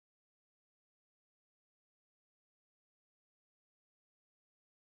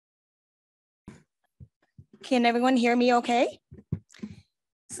Can everyone hear me okay?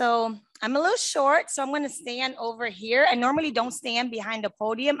 So I'm a little short, so I'm going to stand over here. I normally don't stand behind the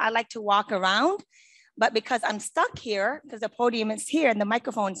podium. I like to walk around, but because I'm stuck here, because the podium is here and the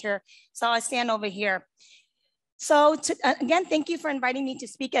microphone's here, so I stand over here. So again, thank you for inviting me to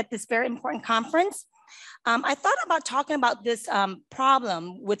speak at this very important conference. I thought about talking about this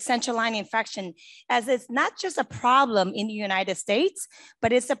problem with central line infection, as it's not just a problem in the United States,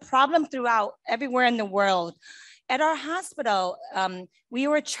 but it's a problem throughout everywhere in the world. At our hospital, we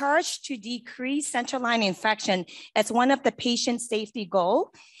were charged to decrease central line infection as one of the patient safety goals.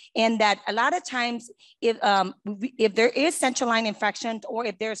 And that a lot of times, if there is central line infection or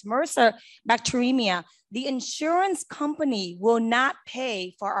if there's MRSA bacteremia, the insurance company will not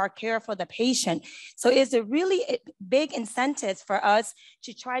pay for our care for the patient. So it's a really big incentive for us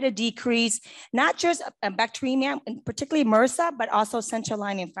to try to decrease not just bacteremia, particularly MRSA, but also central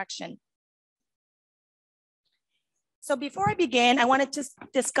line infection. So before I begin, I wanted to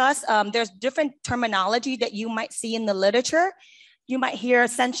discuss, there's different terminology that you might see in the literature. You might hear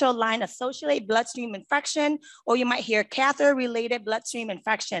central line associated bloodstream infection, or you might hear catheter-related bloodstream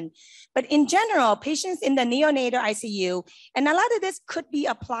infection. But in general, patients in the neonatal ICU, and a lot of this could be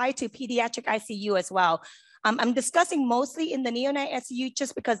applied to pediatric ICU as well. I'm discussing mostly in the neonatal ICU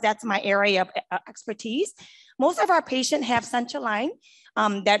just because that's my area of expertise. Most of our patients have central line,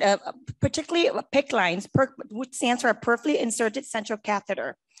 particularly PICC lines, which stands for peripherally inserted central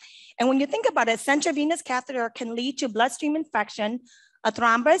catheter. And when you think about it, central venous catheter can lead to bloodstream infection, a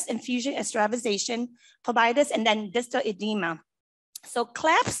thrombus, infusion, extravasation, phlebitis, and then distal edema. So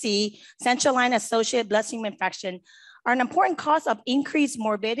CLABSI, central line associated bloodstream infection, are an important cause of increased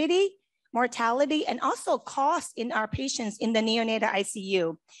morbidity, mortality, and also cost in our patients in the neonatal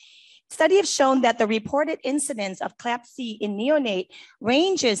ICU. Studies have shown that the reported incidence of CLABSI in neonate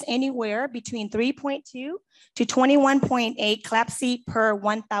ranges anywhere between 3.2 to 21.8 CLABSI per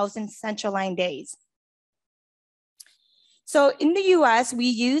 1,000 central line days. So in the US, we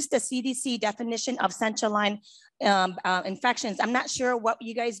use the CDC definition of central line infections. I'm not sure what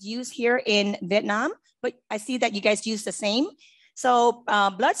you guys use here in Vietnam, but I see that you guys use the same. So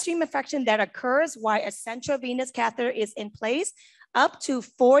bloodstream infection that occurs while a central venous catheter is in place up to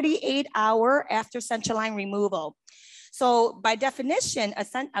 48 hours after central line removal. So by definition, a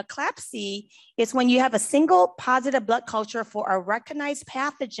CLABSI is when you have a single positive blood culture for a recognized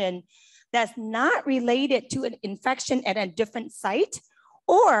pathogen that's not related to an infection at a different site,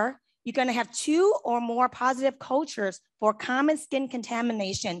 or you're gonna have two or more positive cultures for common skin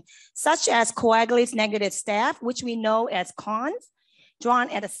contamination, such as coagulase negative staph, which we know as CONS, drawn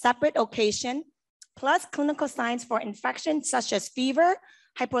at a separate occasion, plus clinical signs for infection such as fever,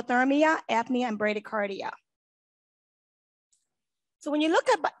 hypothermia, apnea, and bradycardia. So when you look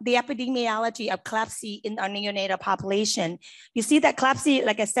at the epidemiology of CLABSI in our neonatal population, you see that CLABSI,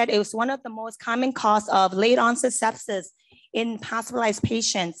 like I said, it was one of the most common cause of late onset sepsis in hospitalized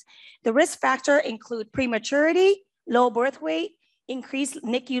patients. The risk factor include prematurity, low birth weight, increased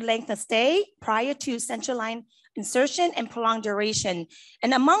NICU length of stay prior to central line insertion, and prolonged duration.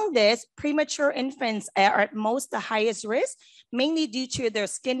 And among this, premature infants are at most the highest risk, mainly due to their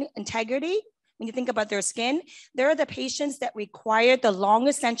skin integrity. When you think about their skin, they're the patients that require the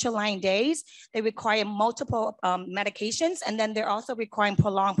longest central line days. They require multiple medications, and then they're also requiring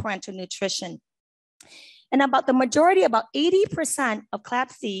prolonged parenteral nutrition. And about the majority, about 80% of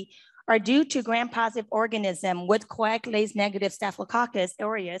CLABSI are due to gram-positive organism, with coagulase negative Staphylococcus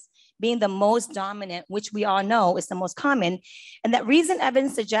aureus being the most dominant, which we all know is the most common. And that recent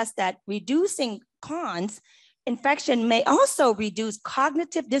evidence suggests that reducing CONS infection may also reduce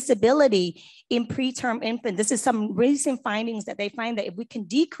cognitive disability in preterm infants. This is some recent findings that they find that if we can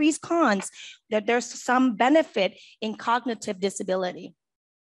decrease CONS, that there's some benefit in cognitive disability.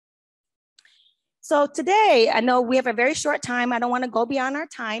 So today, I know we have a very short time. I don't want to go beyond our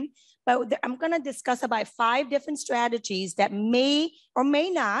time, but I'm going to discuss about 5 different strategies that may or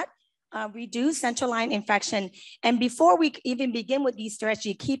may not reduce central line infection. And before we even begin with these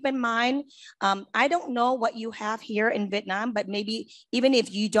strategies, keep in mind, I don't know what you have here in Vietnam, but maybe even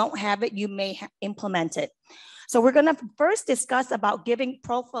if you don't have it, you may implement it. So we're going to first discuss about giving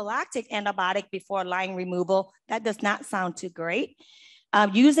prophylactic antibiotic before line removal. That does not sound too great.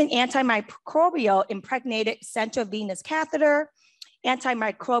 Using antimicrobial impregnated central venous catheter,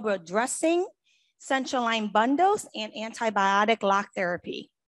 antimicrobial dressing, central line bundles, and antibiotic lock therapy.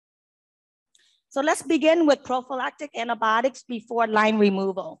 So let's begin with prophylactic antibiotics before line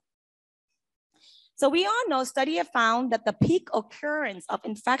removal. So we all know studies have found that the peak occurrence of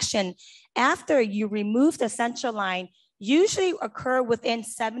infection after you remove the central line usually occur within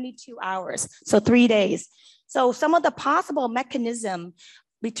 72 hours, so 3 days. So some of the possible mechanism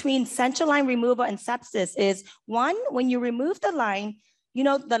between central line removal and sepsis is, one, when you remove the line, you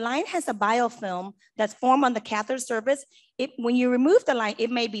know, the line has a biofilm that's formed on the catheter surface. When you remove the line,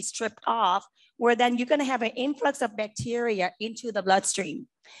 it may be stripped off, where then you're gonna have an influx of bacteria into the bloodstream.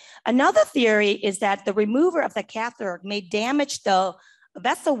 Another theory is that the remover of the catheter may damage the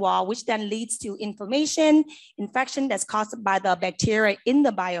vessel wall, which then leads to inflammation, infection that's caused by the bacteria in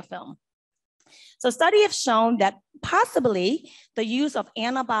the biofilm. So studies have shown that possibly the use of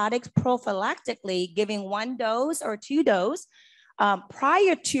antibiotics prophylactically, giving 1 dose or 2 doses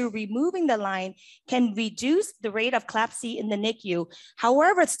prior to removing the line, can reduce the rate of CLABSI in the NICU.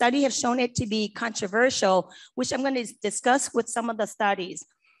 However, studies have shown it to be controversial, which I'm going to discuss with some of the studies.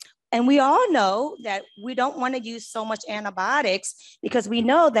 And we all know that we don't want to use so much antibiotics, because we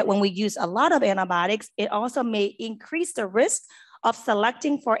know that when we use a lot of antibiotics, it also may increase the risk of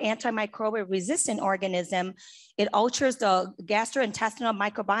selecting for antimicrobial resistant organism. It alters the gastrointestinal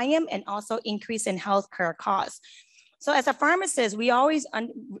microbiome and also increase in healthcare costs. So as a pharmacist, we always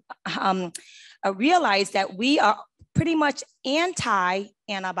realize that we are pretty much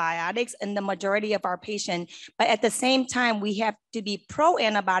anti-antibiotics in the majority of our patients, but at the same time, we have to be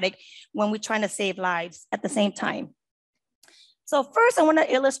pro-antibiotic when we're trying to save lives at the same time. So first, I want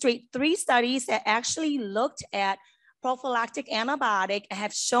to illustrate 3 studies that actually looked at prophylactic antibiotic and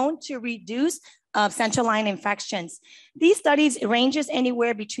have shown to reduce central line infections. These studies ranges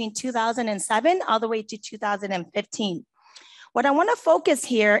anywhere between 2007 all the way to 2015. What I want to focus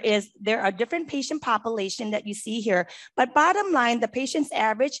here is there are different patient population that you see here, but bottom line, the patient's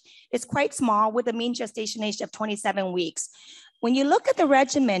average is quite small with a mean gestation age of 27 weeks. When you look at the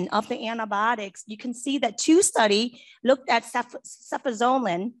regimen of the antibiotics, you can see that 2 studies looked at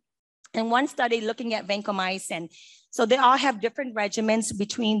cefazolin and 1 study looking at vancomycin. So they all have different regimens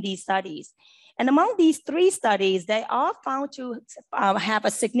between these studies. And among these 3 studies, they all found to have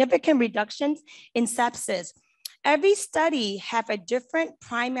a significant reduction in sepsis. Every study have a different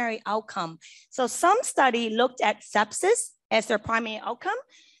primary outcome. So some study looked at sepsis as their primary outcome.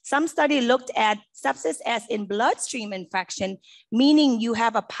 Some study looked at sepsis as in bloodstream infection, meaning you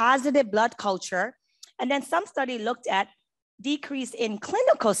have a positive blood culture. And then some study looked at decrease in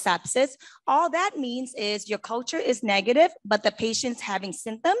clinical sepsis. All that means is your culture is negative, but the patient's having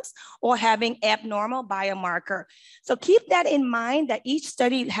symptoms or having abnormal biomarker. So keep that in mind, that each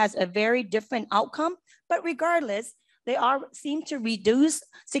study has a very different outcome, but regardless, they all seem to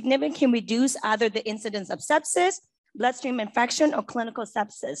significantly reduce either the incidence of sepsis, bloodstream infection, or clinical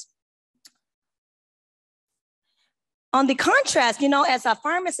sepsis. On the contrast, you know, as a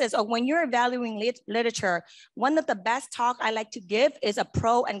pharmacist or when you're evaluating literature, one of the best talk I like to give is a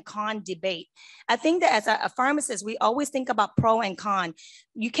pro and con debate. I think that as a pharmacist, we always think about pro and con.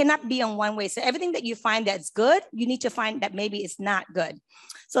 You cannot be on one way. So everything that you find that's good, you need to find that maybe it's not good.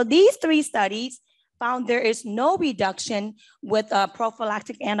 So these 3 studies found there is no reduction with a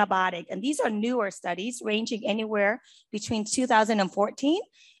prophylactic antibiotic. And these are newer studies ranging anywhere between 2014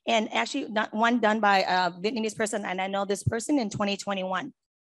 and actually one done by a Vietnamese person, and I know this person, in 2021.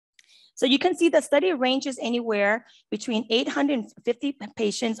 So you can see the study ranges anywhere between 850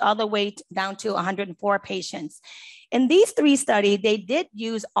 patients all the way down to 104 patients. In these 3 studies, they did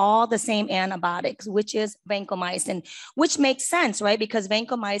use all the same antibiotics, which is vancomycin, which makes sense, right? Because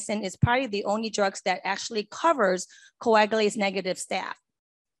vancomycin is probably the only drugs that actually covers coagulase negative staph.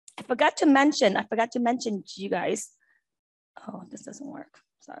 I forgot to mention to you guys, oh, this doesn't work.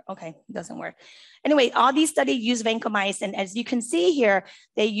 Sorry, okay, it doesn't work. Anyway, all these studies use vancomycin. As you can see here,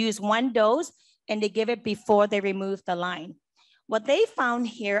 they use 1 dose and they give it before they remove the line. What they found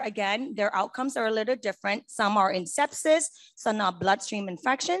here, again, their outcomes are a little different. Some are in sepsis, some are bloodstream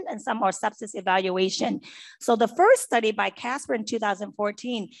infection, and some are sepsis evaluation. So the first study by Casper in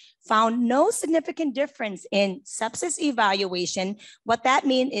 2014 found no significant difference in sepsis evaluation. What that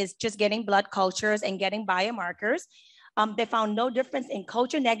means is just getting blood cultures and getting biomarkers. They found no difference in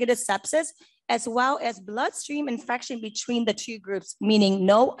culture negative sepsis, as well as bloodstream infection between the 2 groups, meaning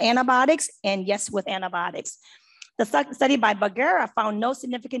no antibiotics and yes with antibiotics. The study by Bagheera found no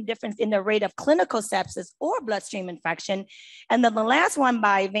significant difference in the rate of clinical sepsis or bloodstream infection. And then the last one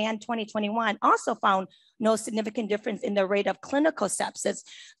by Van 2021 also found no significant difference in the rate of clinical sepsis.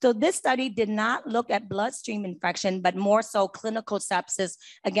 So this study did not look at bloodstream infection, but more so clinical sepsis,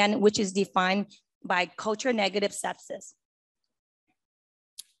 again, which is defined by culture negative sepsis.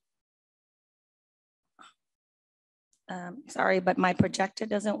 Sorry, but my projector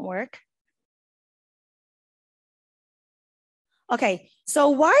doesn't work. Okay, so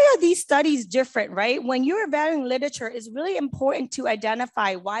why are these studies different, right? When you're evaluating literature, it's really important to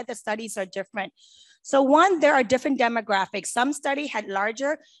identify why the studies are different. So one, there are different demographics. Some study had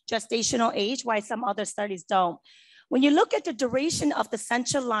larger gestational age, while some other studies don't. When you look at the duration of the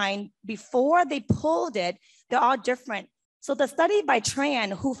central line before they pulled it, they're all different. So the study by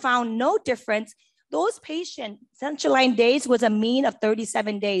Tran, who found no difference, those patient central line days was a mean of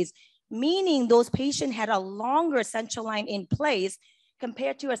 37 days, meaning those patients had a longer central line in place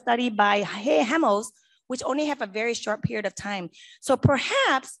compared to a study by Hemos, which only have a very short period of time. So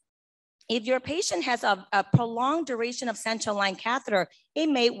perhaps if your patient has a prolonged duration of central line catheter, it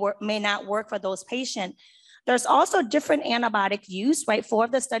may not work for those patients. There's also different antibiotic use, right? 4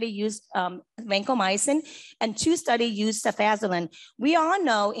 of the study used vancomycin and 2 study used cefazolin. We all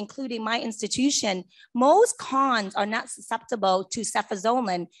know, including my institution, most cons are not susceptible to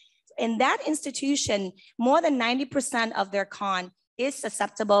cefazolin. In that institution, more than 90% of their con is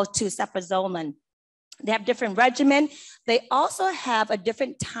susceptible to cefazolin. They have different regimen. They also have a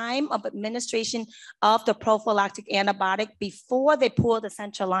different time of administration of the prophylactic antibiotic before they pull the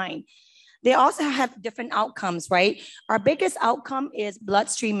central line. They also have different outcomes, right? Our biggest outcome is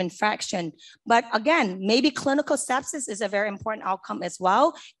bloodstream infection. But again, maybe clinical sepsis is a very important outcome as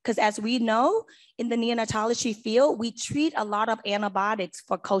well, because as we know, in the neonatology field, we treat a lot of antibiotics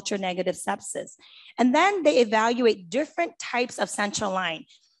for culture negative sepsis. And then they evaluate different types of central line.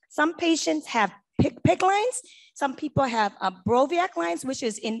 Some patients have PIC lines, some people have Broviac lines, which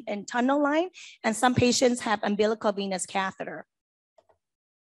is in tunnel line, and some patients have umbilical venous catheter.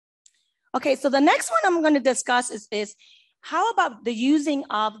 Okay, so the next one I'm going to discuss is how about the using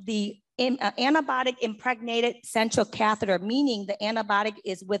of the antibiotic impregnated central catheter, meaning the antibiotic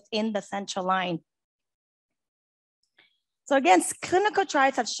is within the central line. So again, clinical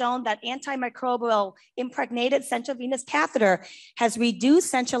trials have shown that antimicrobial impregnated central venous catheter has reduced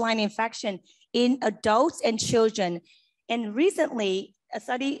central line infection in adults and children. And recently, a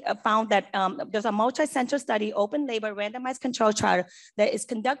study found that there's a multi-center study, open label randomized control trial that is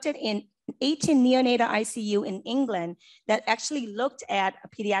conducted in 18 neonatal ICU in England that actually looked at a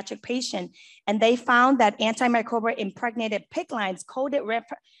pediatric patient, and they found that antimicrobial impregnated PIC lines coated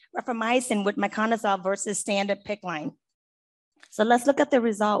rapamycin with metconazole versus standard PIC line. So let's look at the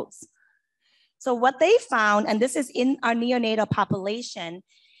results. So what they found, and this is in our neonatal population,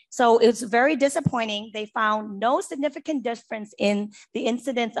 so it's very disappointing. They found no significant difference in the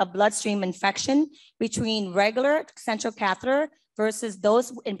incidence of bloodstream infection between regular central catheter versus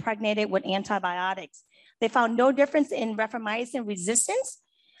those impregnated with antibiotics. They found no difference in rapamycin resistance.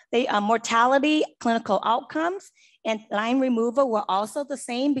 Mortality, clinical outcomes, and line removal were also the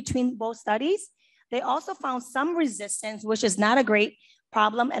same between both studies. They also found some resistance, which is not a great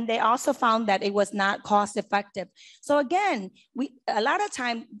problem, and they also found that it was not cost effective. So again, a lot of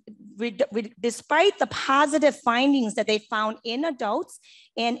time, despite the positive findings that they found in adults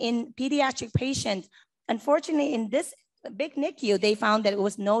and in pediatric patients, unfortunately in this big NICU, they found that it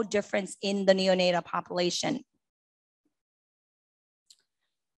was no difference in the neonatal population.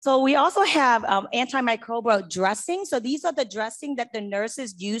 So we also have antimicrobial dressing. So these are the dressing that the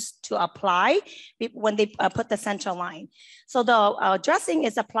nurses use to apply when they put the central line. So the dressing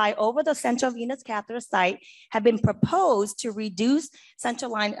is applied over the central venous catheter site, have been proposed to reduce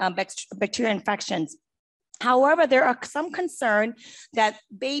central line bacterial infections. However, there are some concern that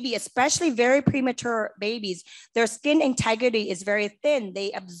baby, especially very premature babies, their skin integrity is very thin.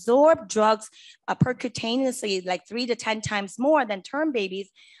 They absorb drugs percutaneously, like 3 to 10 times more than term babies,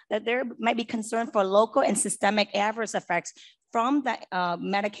 that there might be concern for local and systemic adverse effects from the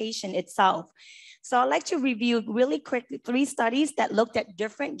medication itself. So I'd like to review really quickly 3 studies that looked at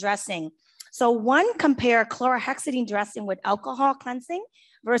different dressing. So one compared chlorhexidine dressing with alcohol cleansing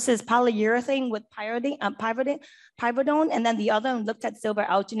versus polyurethane with pyridone, and then the other one looked at silver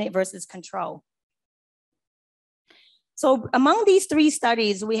alginate versus control. So among these 3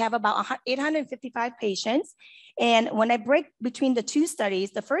 studies, we have about 855 patients. And when I break between the 2 studies,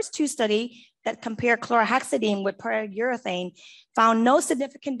 the first 2 studies that compare chlorhexidine with polyurethane found no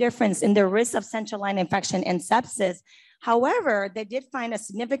significant difference in the risk of central line infection and sepsis. However, they did find a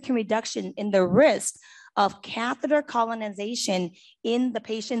significant reduction in the risk of catheter colonization in the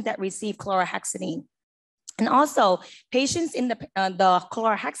patients that received chlorhexidine. And also, patients in the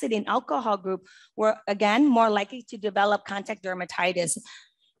chlorhexidine alcohol group were, again, more likely to develop contact dermatitis.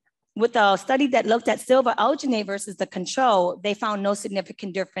 With a study that looked at silver alginate versus the control, they found no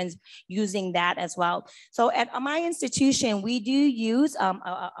significant difference using that as well. So at my institution, we do use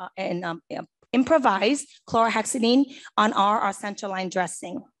improvised chlorhexidine on our central line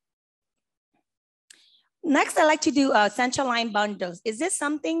dressing. Next, I like to do central line bundles. Is this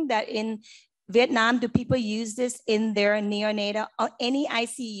something that in Vietnam, do people use this in their neonatal or any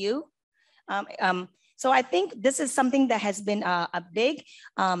ICU? So I think this is something that has been a big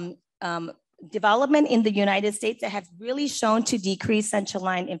development in the United States that has really shown to decrease central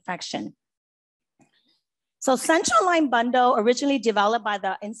line infection. So central line bundle, originally developed by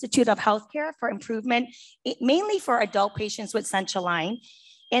the Institute of Healthcare for Improvement, mainly for adult patients with central line.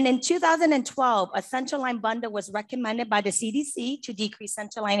 And in 2012, a central line bundle was recommended by the CDC to decrease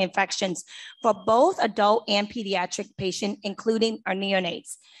central line infections for both adult and pediatric patients, including our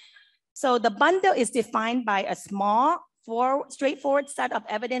neonates. So the bundle is defined by a small, straightforward set of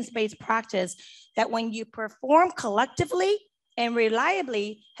evidence-based practice that when you perform collectively and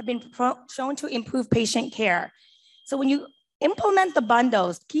reliably have been shown to improve patient care. So when you implement the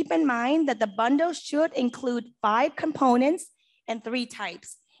bundles, keep in mind that the bundle should include 5 components and 3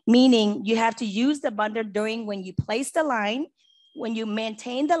 types, meaning you have to use the bundle during when you place the line, when you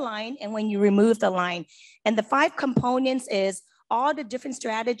maintain the line, and when you remove the line. And the 5 components is all the different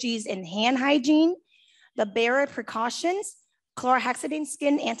strategies in hand hygiene, the barrier precautions, chlorhexidine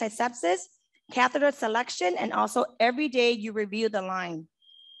skin antisepsis, catheter selection, and also every day you review the line.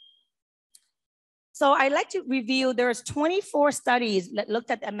 So I'd like to review, there's 24 studies that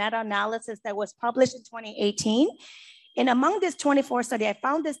looked at a meta-analysis that was published in 2018. And among this 24 study, I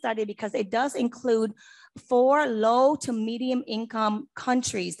found this study because it does include 4 low to medium income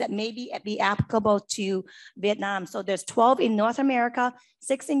countries that may be applicable to Vietnam. So there's 12 in North America,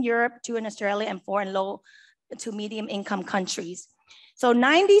 6 in Europe, 2 in Australia, and 4 in low to medium income countries. So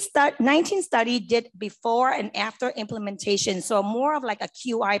 19 study did before and after implementation. So more of like a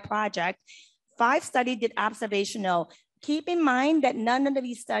QI project. 5 study did observational. Keep in mind that none of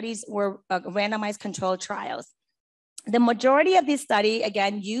these studies were randomized controlled trials. The majority of this study,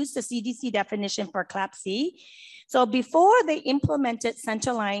 again, used the CDC definition for CLABSI. So before they implemented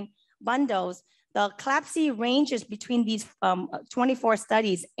central line bundles, the CLABSI ranges between these 24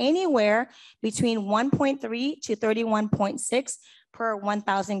 studies, anywhere between 1.3 to 31.6 per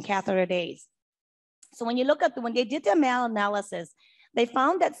 1,000 catheter days. So when you look at when they did the meta-analysis, they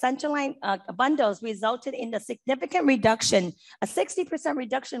found that central line bundles resulted in a significant reduction, a 60%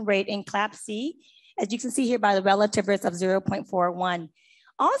 reduction rate in CLABSI, as you can see here by the relative risk of 0.41.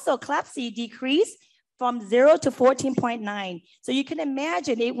 Also, CLABSI decreased from 0 to 14.9. So you can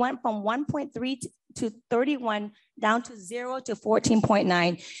imagine it went from 1.3 to 31 down to 0 to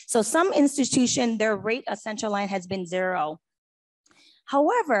 14.9. So some institution, their rate of central line has been 0.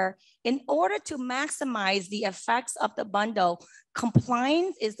 However, in order to maximize the effects of the bundle,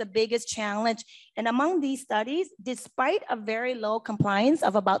 compliance is the biggest challenge. And among these studies, despite a very low compliance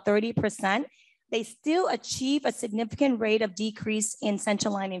of about 30%, they still achieve a significant rate of decrease in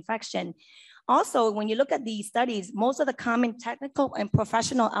central line infection. Also, when you look at these studies, most of the common technical and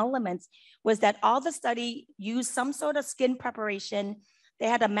professional elements was that all the study used some sort of skin preparation. They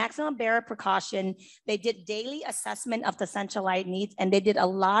had a maximum barrier precaution. They did daily assessment of the central line needs, and they did a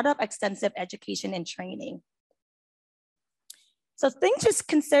lot of extensive education and training. So things to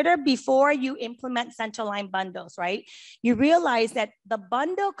consider before you implement central line bundles, right? You realize that the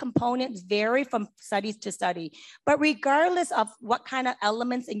bundle components vary from study to study, but regardless of what kind of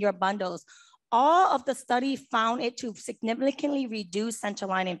elements in your bundles, all of the study found it to significantly reduce central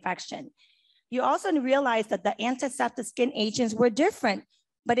line infection. You also realize that the antiseptic skin agents were different,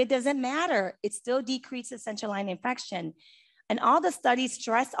 but it doesn't matter. It still decreases central line infection. And all the studies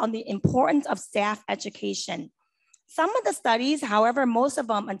stress on the importance of staff education. Some of the studies, however, most of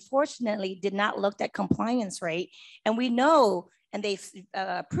them, unfortunately, did not look at compliance rate. And we know, and they've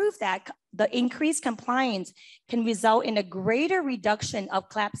proved that the increased compliance can result in a greater reduction of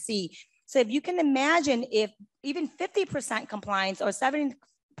CLABSI. So if you can imagine if even 50% compliance or 70%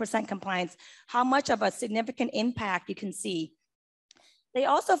 compliance, how much of a significant impact you can see. They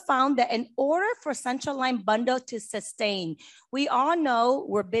also found that in order for central line bundle to sustain, we all know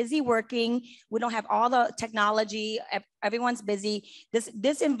we're busy working. We don't have all the technology. Everyone's busy.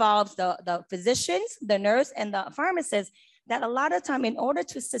 This involves the physicians, the nurse, and the pharmacist, that a lot of time in order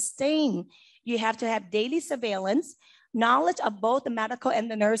to sustain, you have to have daily surveillance, knowledge of both the medical and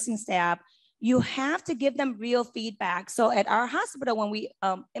the nursing staff. You have to give them real feedback. So at our hospital, when we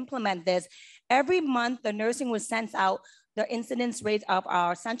implement this, every month the nursing will send out the incidence rate of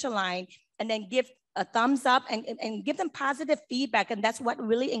our central line and then give a thumbs up and give them positive feedback. And that's what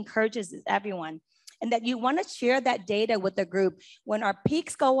really encourages everyone. And that you want to share that data with the group. When our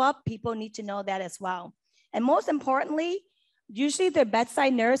peaks go up, people need to know that as well. And most importantly, usually the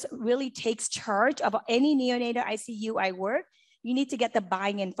bedside nurse really takes charge of any neonatal ICU I work, you need to get the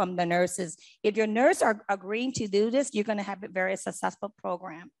buy-in from the nurses. If your nurse are agreeing to do this, you're gonna have a very successful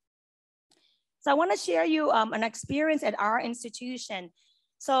program. So I wanna share you an experience at our institution.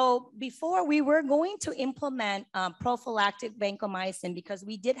 So before we were going to implement prophylactic vancomycin because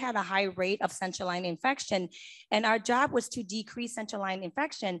we did have a high rate of central line infection, and our job was to decrease central line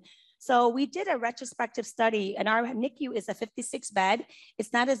infection. So we did a retrospective study, and our NICU is a 56 bed.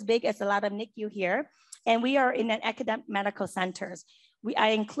 It's not as big as a lot of NICU here. And we are in an academic medical centers. I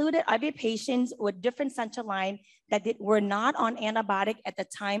included other patients with different central line that were not on antibiotic at the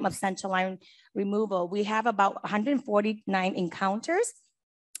time of central line removal. We have about 149 encounters.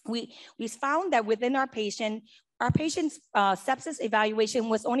 We found that within our patient's sepsis evaluation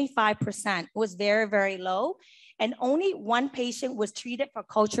was only 5%. It was very, very low. And only one patient was treated for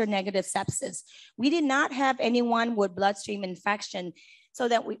culture negative sepsis. We did not have anyone with bloodstream infection. So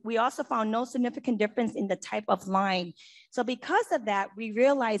that we also found no significant difference in the type of line. So because of that, we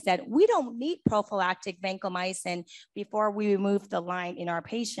realized that we don't need prophylactic vancomycin before we remove the line in our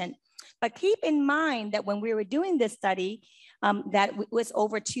patient. But keep in mind that when we were doing this study, that was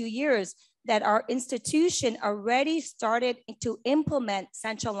over 2 years, that our institution already started to implement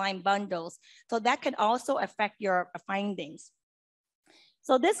central line bundles. So that can also affect your findings.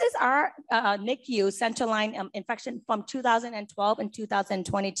 So this is our NICU central line infection from 2012 and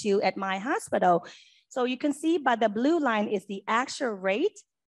 2022 at my hospital. So you can see by the blue line is the actual rate,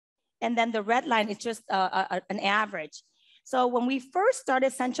 and then the red line is just an average. So when we first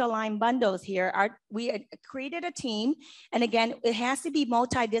started central line bundles here, we created a team. And again, it has to be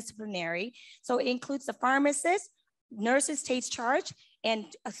multidisciplinary. So it includes the pharmacist, nurses takes charge, and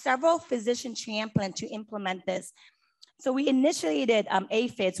several physician champions to implement this. So we initiated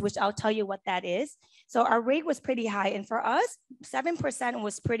APHIDs, which I'll tell you what that is. So our rate was pretty high. And for us, 7%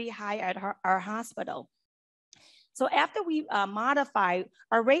 was pretty high at our hospital. So after we modified,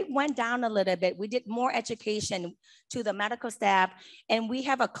 our rate went down a little bit. We did more education to the medical staff, and we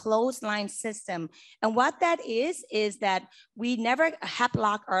have a closed line system. And what that is that we never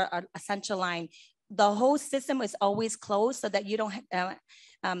haplock our central line. The whole system is always closed so that you don't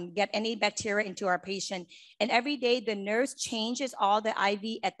get any bacteria into our patient. And every day the nurse changes all the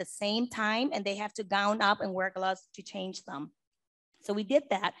IV at the same time, and they have to gown up and wear gloves to change them. So we did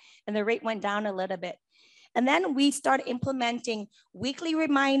that, and the rate went down a little bit. And then we started implementing weekly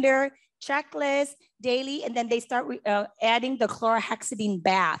reminder, checklist, daily, and then they start adding the chlorhexidine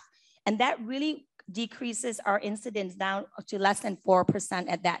bath. And that really decreases our incidence down to less than 4%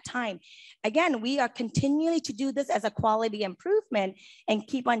 at that time. Again, we are continually to do this as a quality improvement and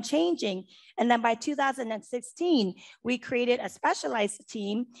keep on changing. And then by 2016, we created a specialized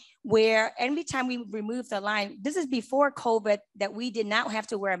team where every time we remove the line, this is before COVID, that we did not have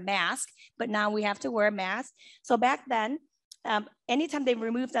to wear a mask, but now we have to wear a mask. So back then, anytime they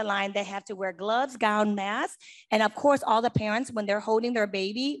remove the line, they have to wear gloves, gown, mask. And of course, all the parents, when they're holding their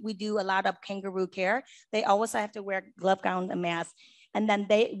baby, we do a lot of kangaroo care. They always have to wear glove, gown, and mask. And then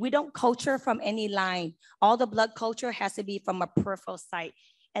we don't culture from any line. All the blood culture has to be from a peripheral site.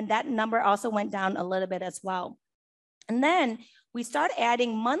 And that number also went down a little bit as well. And then we start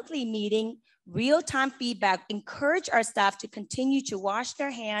adding monthly meeting, real-time feedback, encourage our staff to continue to wash their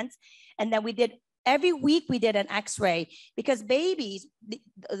hands. And then we did every week we did an x-ray, because babies,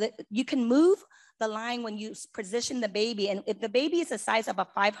 you can move the line when you position the baby. And if the baby is the size of a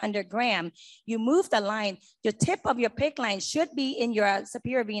 500 gram, you move the line, your tip of your PICC line should be in your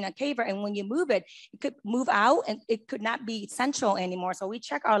superior vena cava. And when you move it, it could move out and it could not be central anymore. So we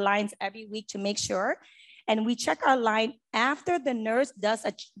check our lines every week to make sure. And we check our line after the nurse does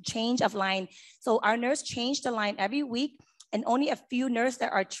a change of line. So our nurse changed the line every week. And only a few nurses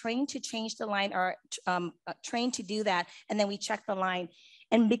that are trained to change the line are trained to do that. And then we check the line.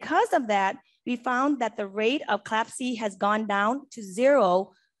 And because of that, we found that the rate of CLABSI has gone down to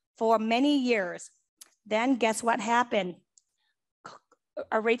 0 for many years. Then guess what happened?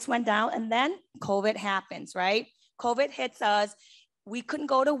 Our rates went down, and then COVID happens, right? COVID hits us. We couldn't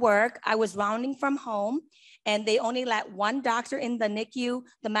go to work. I was rounding from home, and they only let one doctor in the NICU.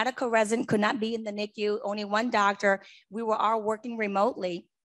 The medical resident could not be in the NICU, only one doctor. We were all working remotely.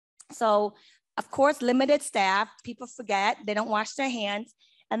 So of course, limited staff, people forget, they don't wash their hands,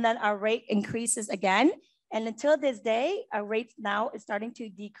 and then our rate increases again. And until this day, our rate now is starting to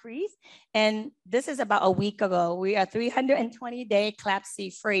decrease. And this is about a week ago. We are 320-day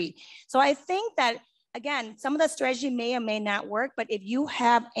CLABSI free. So I think that, again, some of the strategy may or may not work, but if you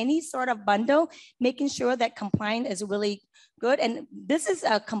have any sort of bundle, making sure that compliance is really good. And this is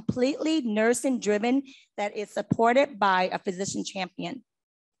a completely nursing driven that is supported by a physician champion.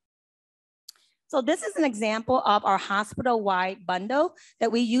 So this is an example of our hospital-wide bundle that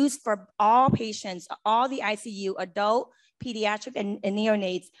we use for all patients, all the ICU, adult, pediatric, and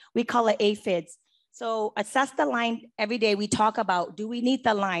neonates. We call it AFIDS. So assess the line every day. We talk about, do we need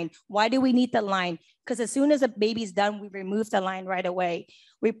the line? Why do we need the line? Because as soon as a baby's done, we remove the line right away.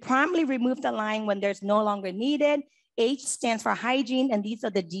 We promptly remove the line when there's no longer needed. H stands for hygiene, and these are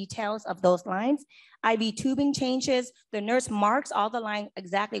the details of those lines. IV tubing changes, the nurse marks all the line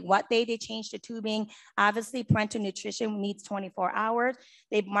exactly what day they changed the tubing. Obviously, parental nutrition needs 24 hours.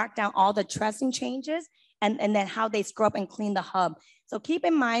 They mark down all the dressing changes and then how they scrub and clean the hub. So keep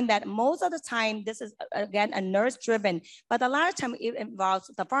in mind that most of the time, this is, again, a nurse-driven, but a lot of time it involves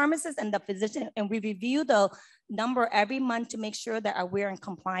the pharmacist and the physician, and we review the number every month to make sure that we're in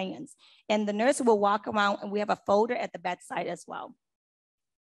compliance. And the nurse will walk around, and we have a folder at the bedside as well.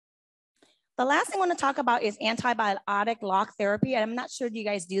 The last thing I want to talk about is antibiotic lock therapy. And I'm not sure you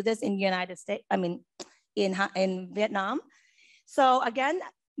guys do this in the United States, in Vietnam. So again,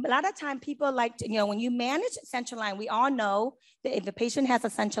 a lot of time people like to, when you manage central line, we all know that if the patient has a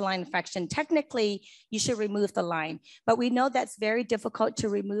central line infection, technically you should remove the line. But we know that's very difficult to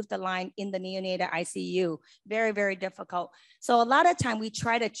remove the line in the neonatal ICU. Very, very difficult. So a lot of time we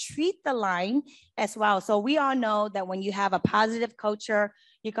try to treat the line as well. So we all know that when you have a positive culture,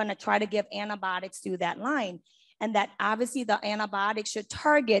 you're going to try to give antibiotics through that line. And that obviously the antibiotics should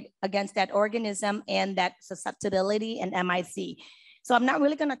target against that organism and that susceptibility and MIC. So I'm not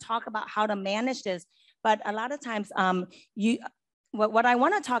really going to talk about how to manage this, but a lot of times what I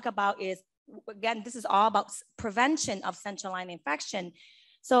want to talk about is, again, this is all about prevention of central line infection.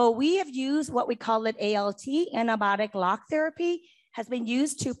 So we have used what we call it ALT, antibiotic lock therapy, has been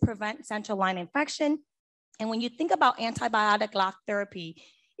used to prevent central line infection. And when you think about antibiotic lock therapy,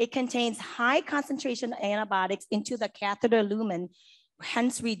 it contains high concentration of antibiotics into the catheter lumen,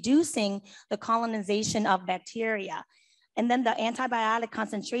 hence reducing the colonization of bacteria. And then the antibiotic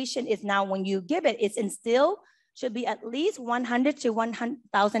concentration is now, when you give it, it's instilled, should be at least 100 to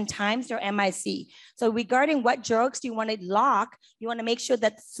 100,000 times your MIC. So regarding what drugs you want to lock, you want to make sure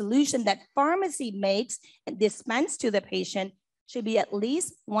that the solution that pharmacy makes and dispense to the patient should be at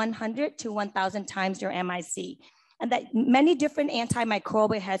least 100 to 1,000 times your MIC. And that many different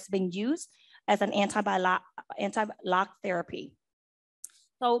antimicrobial has been used as an anti-lock therapy.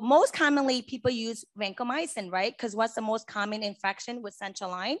 So most commonly people use vancomycin, right? Because what's the most common infection with central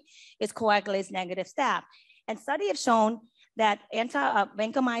line is coagulase negative staph. And studies have shown that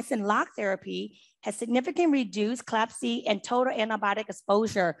vancomycin lock therapy has significantly reduced CLABSI and total antibiotic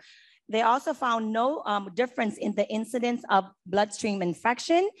exposure. They also found no difference in the incidence of bloodstream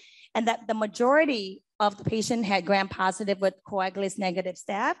infection, and that the majority of the patient had gram-positive with coagulase negative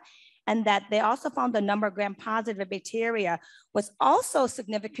staph, and that they also found the number of gram-positive bacteria was also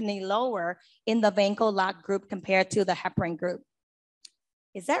significantly lower in the vancolock group compared to the heparin group.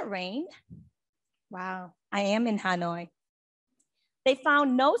 Is that rain? Wow, I am in Hanoi. They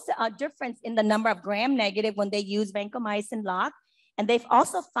found no difference in the number of gram-negative when they use vancomycin lock, and they've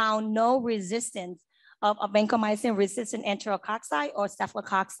also found no resistance of vancomycin-resistant enterococci or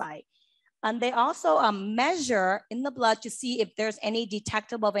staphylococci. And they also measure in the blood to see if there's any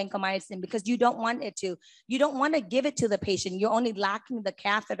detectable vancomycin, because you don't want it to. You don't want to give it to the patient. You're only locking the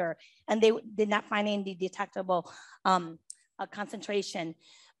catheter, and they did not find any detectable concentration.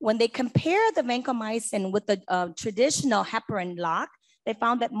 When they compare the vancomycin with the traditional heparin lock, they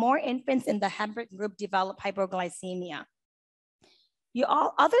found that more infants in the heparin group developed hypoglycemia.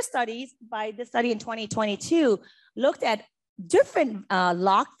 Other studies, by this study in 2022, looked at different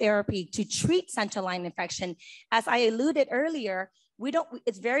lock therapy to treat central line infection. As I alluded earlier,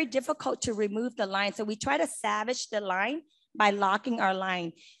 it's very difficult to remove the line. So we try to salvage the line by locking our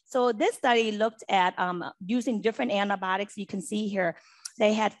line. So this study looked at using different antibiotics. You can see here,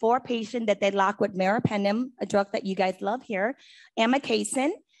 they had 4 patients that they locked with meropenem, a drug that you guys love here,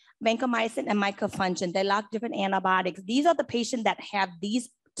 amikacin, vancomycin, and mycophenolate. They locked different antibiotics. These are the patients that have these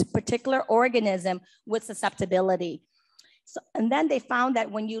particular organism with susceptibility. So, and then they found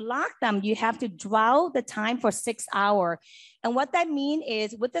that when you lock them, you have to draw the time for 6 hours. And what that means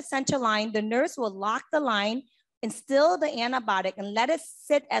is with the central line, the nurse will lock the line, instill the antibiotic, and let it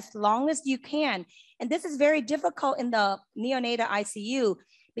sit as long as you can. And this is very difficult in the neonatal ICU,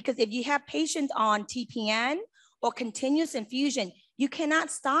 because if you have patients on TPN or continuous infusion, you cannot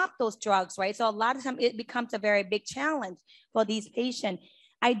stop those drugs, right? So a lot of times it becomes a very big challenge for these patients.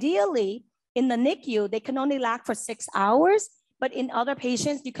 Ideally, in the NICU, they can only lock for 6 hours, but in other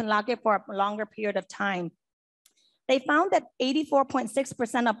patients, you can lock it for a longer period of time. They found that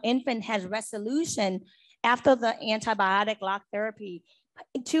 84.6% of infants has resolution after the antibiotic lock therapy.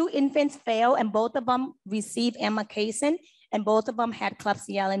 2 infants failed and both of them received amikacin and both of them had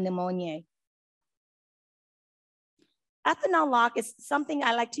Klebsiella pneumoniae. Ethanol lock is something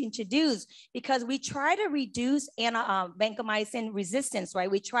I like to introduce because we try to reduce vancomycin resistance, right?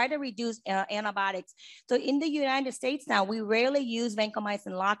 We try to reduce antibiotics. So in the United States now, we rarely use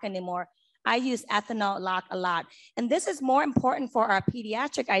vancomycin lock anymore. I use ethanol lock a lot. And this is more important for our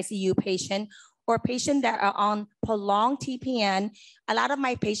pediatric ICU patient or patients that are on prolonged TPN. A lot of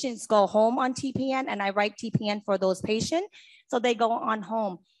my patients go home on TPN and I write TPN for those patients. So they go on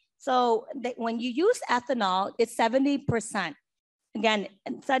home. So when you use ethanol, it's 70%. Again,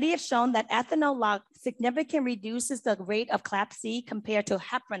 study has shown that ethanol lock significantly reduces the rate of CLABSI compared to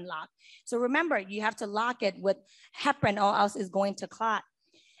heparin lock. So remember, you have to lock it with heparin or else it's going to clot.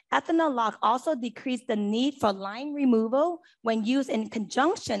 Ethanol lock also decreased the need for line removal when used in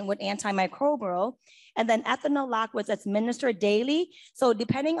conjunction with antimicrobial. And then ethanol lock was administered daily. So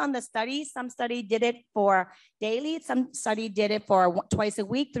depending on the study, some study did it for daily, some study did it for twice a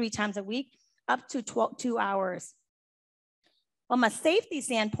week, 3 times a week, up to 2 hours. From a safety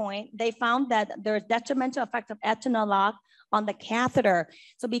standpoint, they found that there's detrimental effect of ethanol lock on the catheter.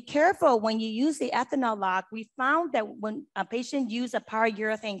 So be careful when you use the ethanol lock. We found that when a patient uses a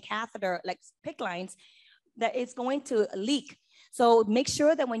polyurethane catheter, like PICC lines, that it's going to leak. So make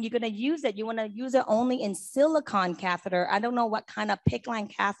sure that when you're going to use it, you want to use it only in silicone catheter. I don't know what kind of PICC line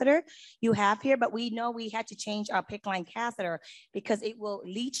catheter you have here, but we know we had to change our PICC line catheter because it will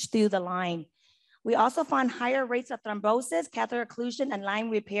leach through the line. We also found higher rates of thrombosis, catheter occlusion, and line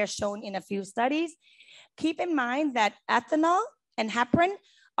repair shown in a few studies. Keep in mind that ethanol and heparin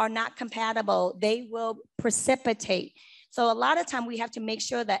are not compatible. They will precipitate. So a lot of time we have to make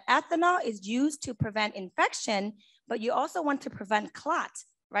sure that ethanol is used to prevent infection, but you also want to prevent clot,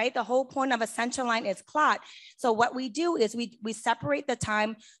 right? The whole point of a central line is clot. So what we do is we separate the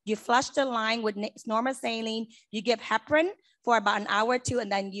time, you flush the line with normal saline, you give heparin for about an hour or 2,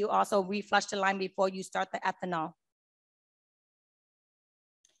 and then you also reflush the line before you start the ethanol.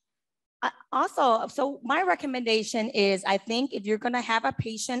 Also, so my recommendation is, I think if you're gonna have a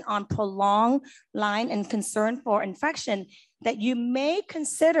patient on prolonged line and concern for infection, that you may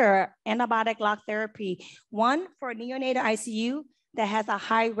consider antibiotic lock therapy. One, for neonatal ICU that has a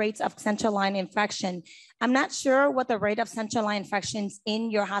high rate of central line infection. I'm not sure what the rate of central line infections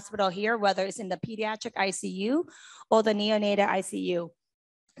in your hospital here, whether it's in the pediatric ICU or the neonatal ICU.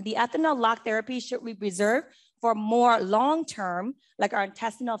 The ethanol lock therapy should be reserved for more long-term, like our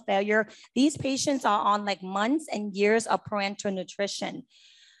intestinal failure. These patients are on like months and years of parenteral nutrition.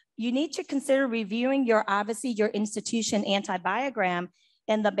 You need to consider reviewing obviously your institution antibiogram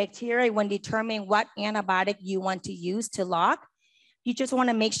and the bacteria when determining what antibiotic you want to use to lock. You just want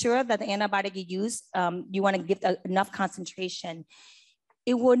to make sure that the antibiotic you use, you want to give enough concentration.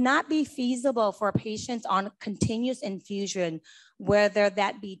 It would not be feasible for patients on continuous infusion, whether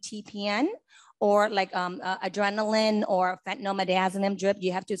that be TPN or like adrenaline or fentanyl drip.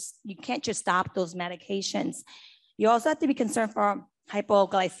 You can't just stop those medications. You also have to be concerned for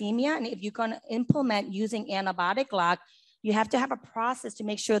hypoglycemia. And if you're going to implement using antibiotic lock, you have to have a process to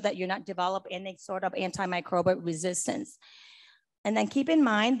make sure that you're not developing any sort of antimicrobial resistance. And then keep in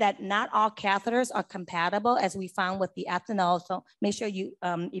mind that not all catheters are compatible, as we found with the ethanol. So make sure you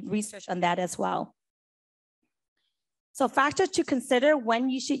research on that as well. So factors to consider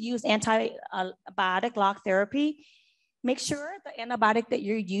when you should use antibiotic lock therapy. Make sure the antibiotic that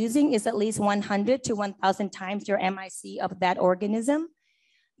you're using is at least 100 to 1,000 times your MIC of that organism.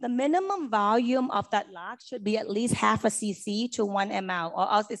 The minimum volume of that lock should be at least half a cc to 1 ml,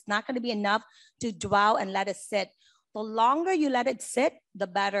 or else it's not going to be enough to dwell and let it sit. The longer you let it sit, the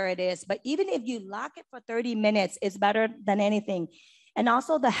better it is. But even if you lock it for 30 minutes, it's better than anything. And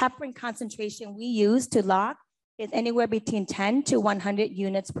also the heparin concentration we use to lock is anywhere between 10 to 100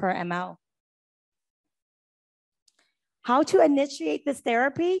 units per ml. How to initiate this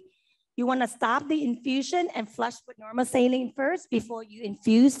therapy? You want to stop the infusion and flush with normal saline first before you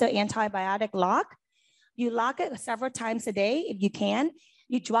infuse the antibiotic lock. You lock it several times a day if you can.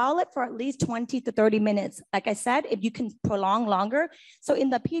 You dwell it for at least 20 to 30 minutes. Like I said, if you can prolong longer. So in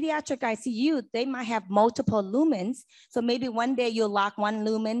the pediatric ICU, they might have multiple lumens. So maybe one day you'll lock one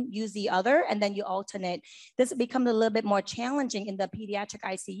lumen, use the other, and then you alternate. This becomes a little bit more challenging in the pediatric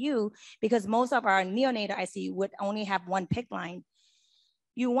ICU because most of our neonatal ICU would only have one PICC line.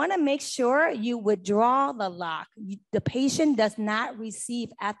 You want to make sure you withdraw the lock. The patient does not receive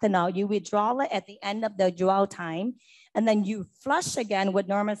ethanol. You withdraw it at the end of the dwell time, and then you flush again with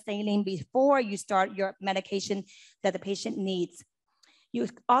normal saline before you start your medication that the patient needs. You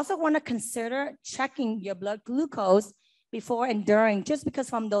also want to consider checking your blood glucose before and during, just because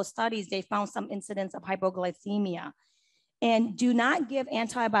from those studies, they found some incidents of hypoglycemia. And do not give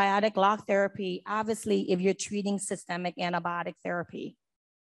antibiotic lock therapy, obviously, if you're treating systemic antibiotic therapy.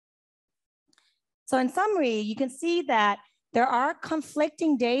 So in summary, you can see that there are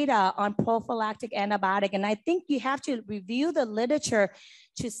conflicting data on prophylactic antibiotic, and I think you have to review the literature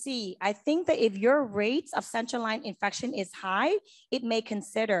to see. I think that if your rates of central line infection is high, it may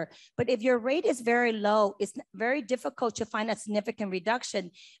consider. But if your rate is very low, it's very difficult to find a significant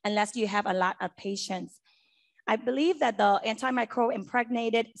reduction unless you have a lot of patients. I believe that the antimicrobial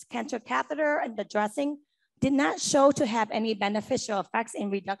impregnated cancer catheter and the dressing did not show to have any beneficial effects in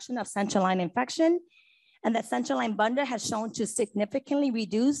reduction of central line infection. And that central line bundle has shown to significantly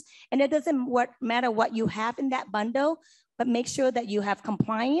reduce. And it doesn't matter what you have in that bundle, but make sure that you have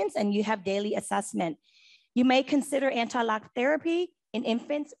compliance and you have daily assessment. You may consider anti-lock therapy in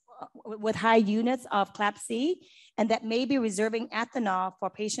infants with high units of CLABSI, and that may be reserving ethanol for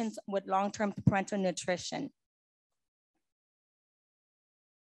patients with long-term parental nutrition.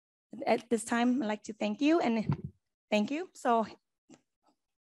 At this time, I'd like to thank you and thank you. So